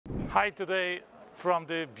Hi, today from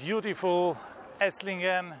the beautiful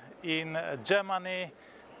Esslingen in Germany.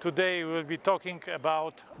 Today we'll be talking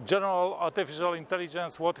about general artificial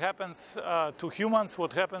intelligence, what happens to humans,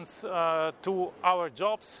 what happens to our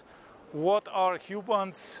jobs, what are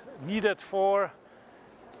humans needed for,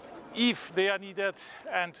 if they are needed,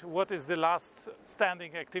 and what is the last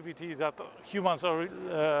standing activity that humans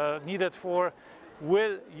are needed for.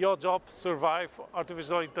 Will your job survive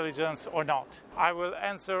artificial intelligence or not? I will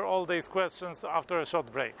answer all these questions after a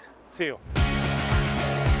short break. See you.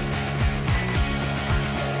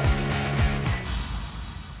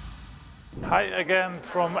 Hi again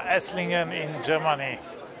from Esslingen in Germany.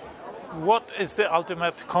 What is the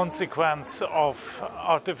ultimate consequence of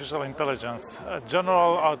artificial intelligence,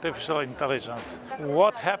 general artificial intelligence?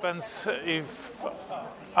 What happens if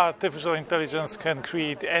artificial intelligence can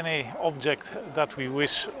create any object that we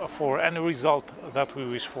wish for, any result that we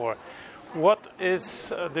wish for? What is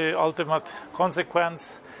the ultimate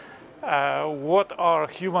consequence? What are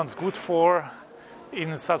humans good for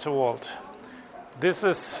in such a world? This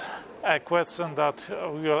is a question that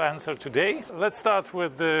we will answer today. Let's start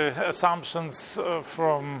with the assumptions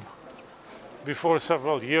from before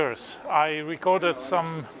several years. I recorded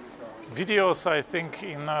some videos, I think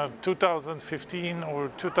in 2015 or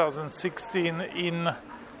 2016 in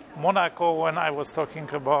Monaco, when I was talking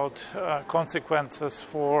about consequences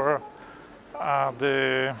for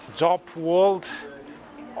the job world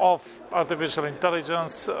of artificial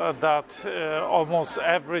intelligence, that almost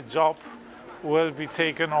every job will be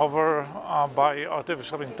taken over by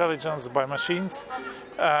artificial intelligence, by machines.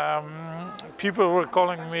 People were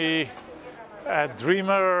calling me a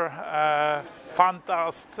dreamer, a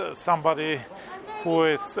fantast, somebody who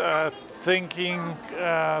is thinking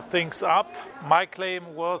things up. My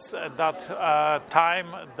claim was at that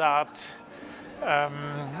time that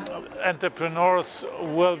entrepreneurs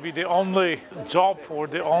will be the only job or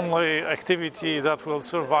the only activity that will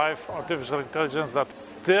survive artificial intelligence, that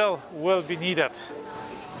still will be needed.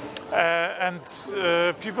 And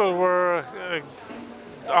people were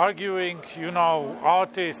arguing,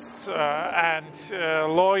 artists and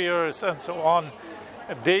lawyers and so on.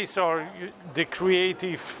 These are the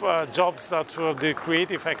creative jobs, that were the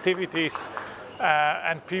creative activities,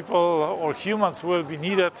 and people or humans will be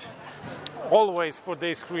needed always for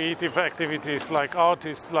these creative activities, like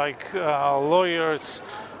artists, like lawyers,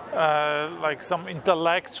 like some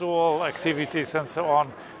intellectual activities and so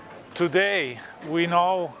on. Today, we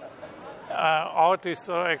know artists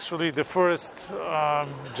are actually the first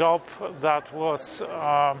job that was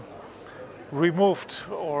removed,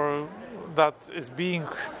 or that is being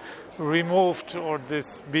removed, or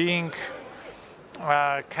this being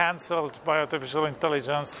cancelled by artificial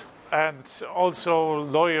intelligence. And also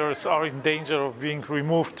lawyers are in danger of being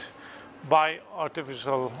removed by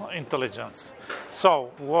artificial intelligence.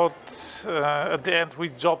 So what, at the end,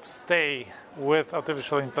 which jobs stay with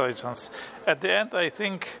artificial intelligence? At the end, I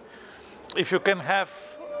think if you can have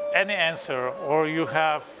any answer, or you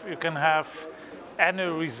can have any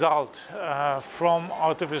result from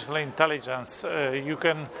artificial intelligence, you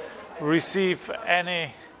can receive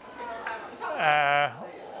any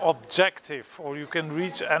objective, or you can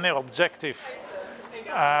reach any objective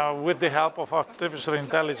with the help of artificial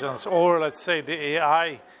intelligence, or let's say the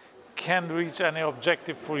AI can reach any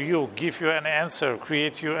objective for you, give you an answer,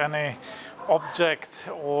 create you any object,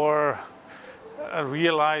 or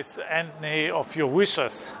realize any of your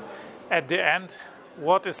wishes. At the end,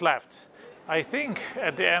 what is left? I think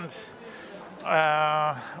at the end,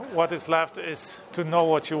 what is left is to know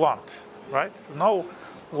what you want, right? To know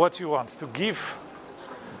what you want, to give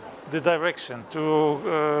the direction,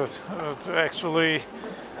 to actually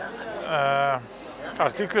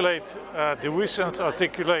articulate the wishes,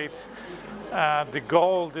 articulate the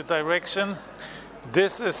goal, the direction.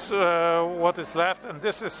 This is what is left, and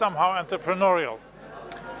this is somehow entrepreneurial.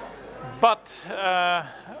 But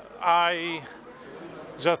I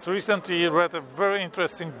just recently read a very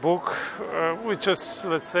interesting book, which is,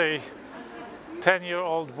 let's say,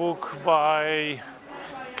 10-year-old book by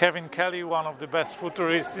Kevin Kelly, one of the best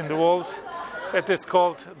futurists in the world. It is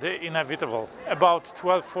called The Inevitable, about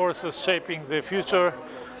 12 forces shaping the future.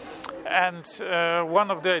 And one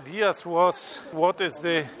of the ideas was, what is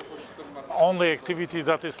the only activity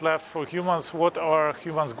that is left for humans? What are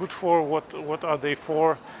humans good for? What are they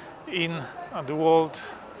for in the world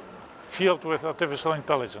filled with artificial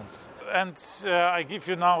intelligence? And I give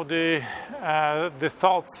you now the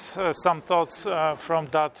thoughts, some thoughts from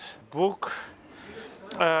that book.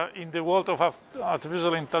 In the world of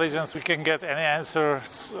artificial intelligence, we can get any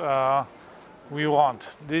answers we want.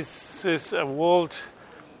 This is a world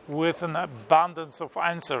with an abundance of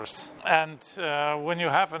answers. And when you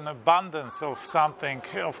have an abundance of something,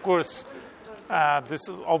 of course, this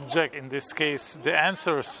object, in this case, the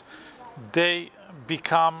answers, they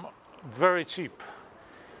become very cheap.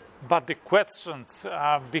 But the questions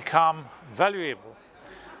become valuable,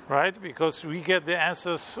 right? Because we get the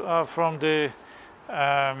answers from the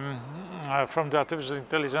artificial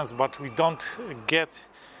intelligence, but we don't get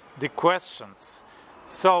the questions.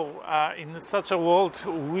 So in such a world,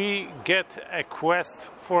 we get a quest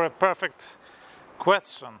for a perfect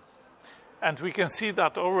question, and we can see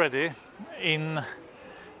that already in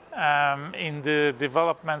the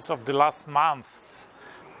developments of the last months.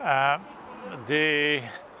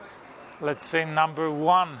 Let's say number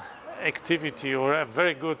one activity, or a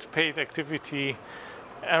very good paid activity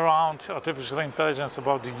around artificial intelligence,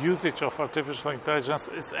 about the usage of artificial intelligence,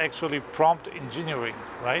 is actually prompt engineering,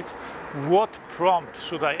 right? What prompt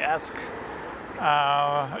should I ask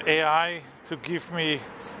AI to give me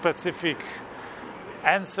specific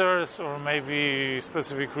answers, or maybe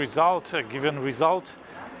specific result, a given result?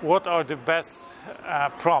 What are the best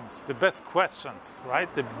prompts, the best questions,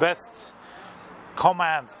 right? The best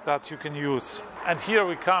commands that you can use. And here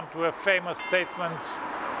we come to a famous statement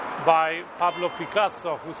by Pablo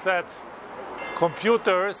Picasso, who said,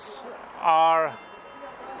 computers are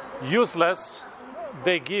useless,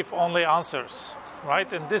 they give only answers,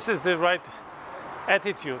 right? And this is the right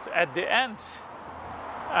attitude. At the end,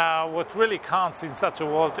 what really counts in such a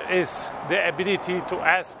world is the ability to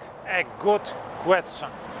ask a good question.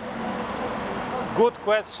 Good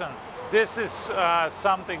questions. This is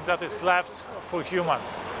something that is left for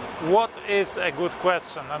humans. What is a good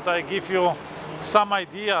question? And I give you some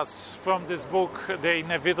ideas from this book, The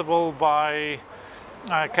Inevitable, by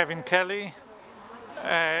Kevin Kelly.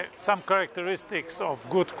 Some characteristics of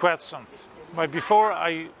good questions. But before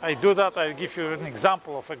I do that, I'll give you an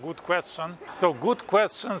example of a good question. So good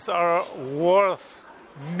questions are worth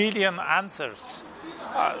million answers.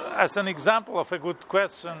 As an example of a good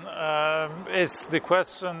question is the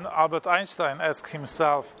question Albert Einstein asked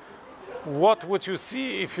himself: what would you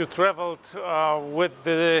see if you traveled with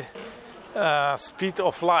the speed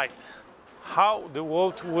of light? How the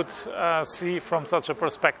world would see from such a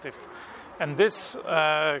perspective? And this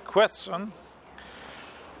question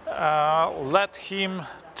led him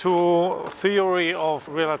to theory of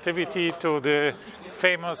relativity, to the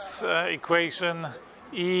famous equation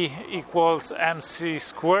E equals mc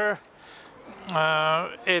squared.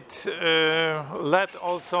 It led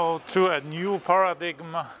also to a new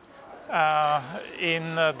paradigm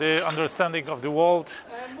in the understanding of the world,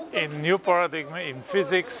 in new paradigm in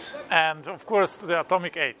physics, and of course the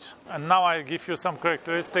atomic age. And now I'll give you some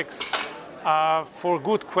characteristics for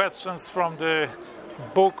good questions from the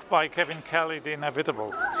book by Kevin Kelly, The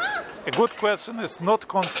Inevitable. A good question is not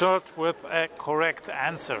concerned with a correct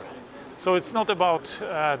answer. So it's not about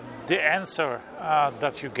the answer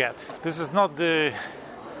that you get. This is not the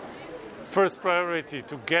first priority,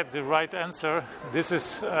 to get the right answer. This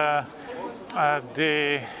is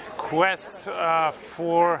the quest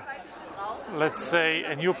for, let's say,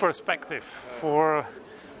 a new perspective, for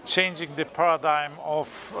changing the paradigm of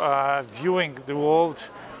viewing the world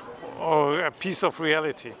or a piece of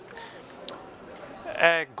reality.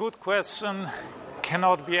 A good question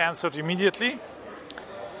cannot be answered immediately.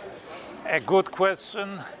 A good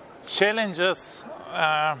question challenges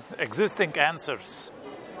existing answers.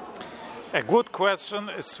 A good question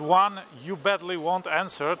is one you badly want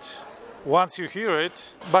answered once you hear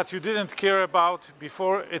it, but you didn't care about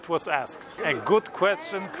before it was asked. A good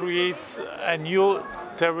question creates a new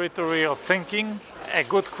territory of thinking. A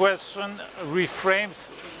good question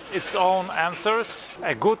reframes its own answers.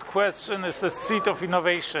 A good question is a seed of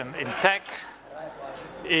innovation in tech,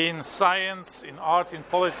 in science, in art, in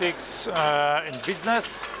politics, in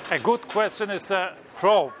business. A good question is a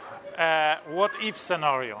probe, a what-if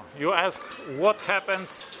scenario. You ask, what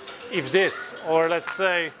happens if this? Or let's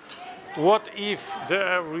say, what if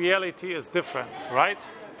the reality is different, right?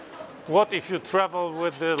 What if you travel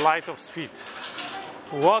with the light of speed?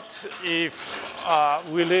 What if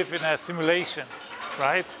we live in a simulation,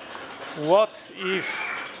 right? What if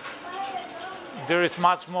there is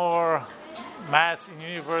much more mass in the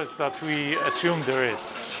universe that we assume there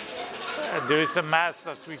is? There is a mass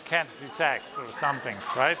that we can't detect or something,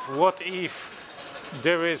 right? What if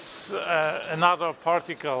there is another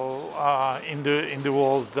particle in the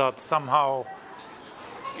world that somehow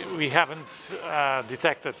we haven't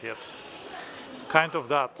detected yet? Kind of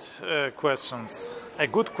that questions. A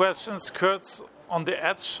good question skirts on the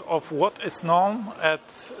edge of what is known and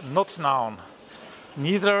not known,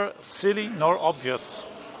 neither silly nor obvious.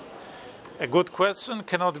 A good question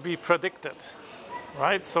cannot be predicted,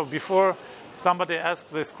 right? So before somebody asks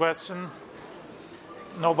this question,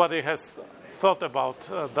 nobody has thought about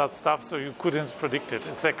that stuff, so you couldn't predict it.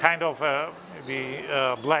 It's a kind of maybe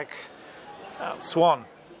black swan.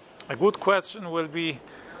 A good question will be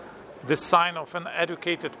the sign of an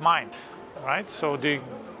educated mind, right? So the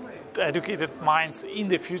educated minds in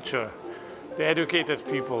the future, the educated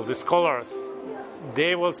people, the scholars,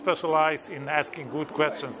 they will specialize in asking good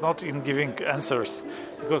questions, not in giving answers,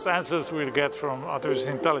 because answers we'll get from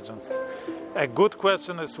artificial intelligence. A good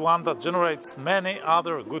question is one that generates many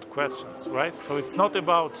other good questions, right? So it's not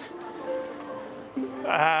about,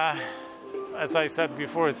 as I said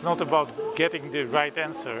before, it's not about getting the right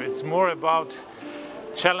answer. It's more about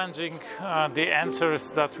challenging the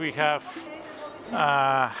answers that we have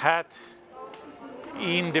had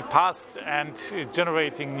in the past and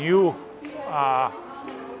generating new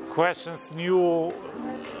questions, new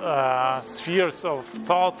spheres of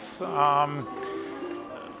thoughts,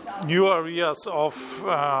 new areas of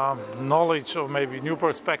knowledge, or maybe new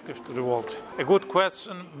perspective to the world. A good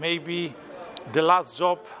question may be the last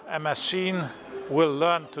job a machine will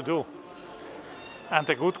learn to do. And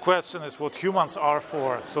a good question is what humans are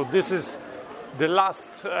for. So this is the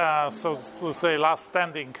last, so to say, last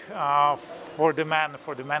standing for the man,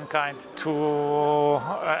 for the mankind, to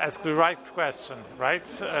ask the right question, right?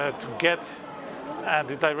 To get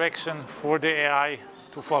the direction for the AI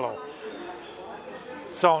to follow.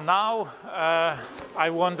 So now I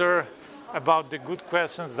wonder about the good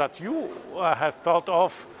questions that you have thought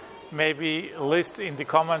of. Maybe list in the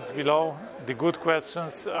comments below the good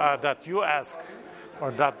questions that you ask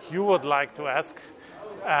or that you would like to ask.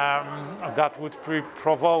 That would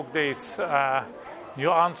provoke these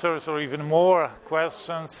new answers or even more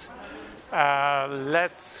questions.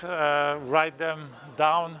 Let's write them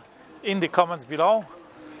down in the comments below.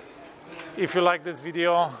 If you like this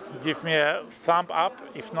video, give me a thumb up.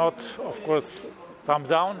 If not, of course, thumb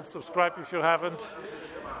down. Subscribe if you haven't.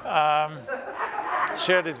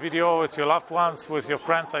 Share this video with your loved ones, with your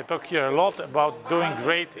friends. I talk here a lot about doing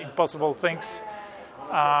great, impossible things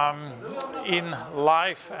in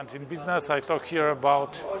life and in business. I talk here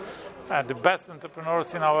about the best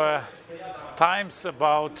entrepreneurs in our times,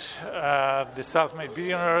 about the self-made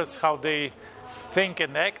billionaires, how they think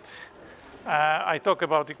and act. I talk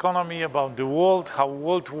about economy, about the world, how the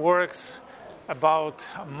world works, about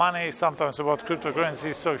money, sometimes about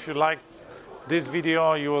cryptocurrencies. So if you like this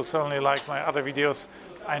video, you will certainly like my other videos.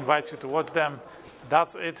 I invite you to watch them.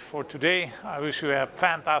 That's it for today. I wish you a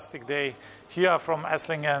fantastic day here from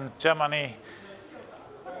Esslingen, Germany.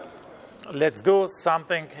 Let's do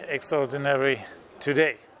something extraordinary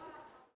today.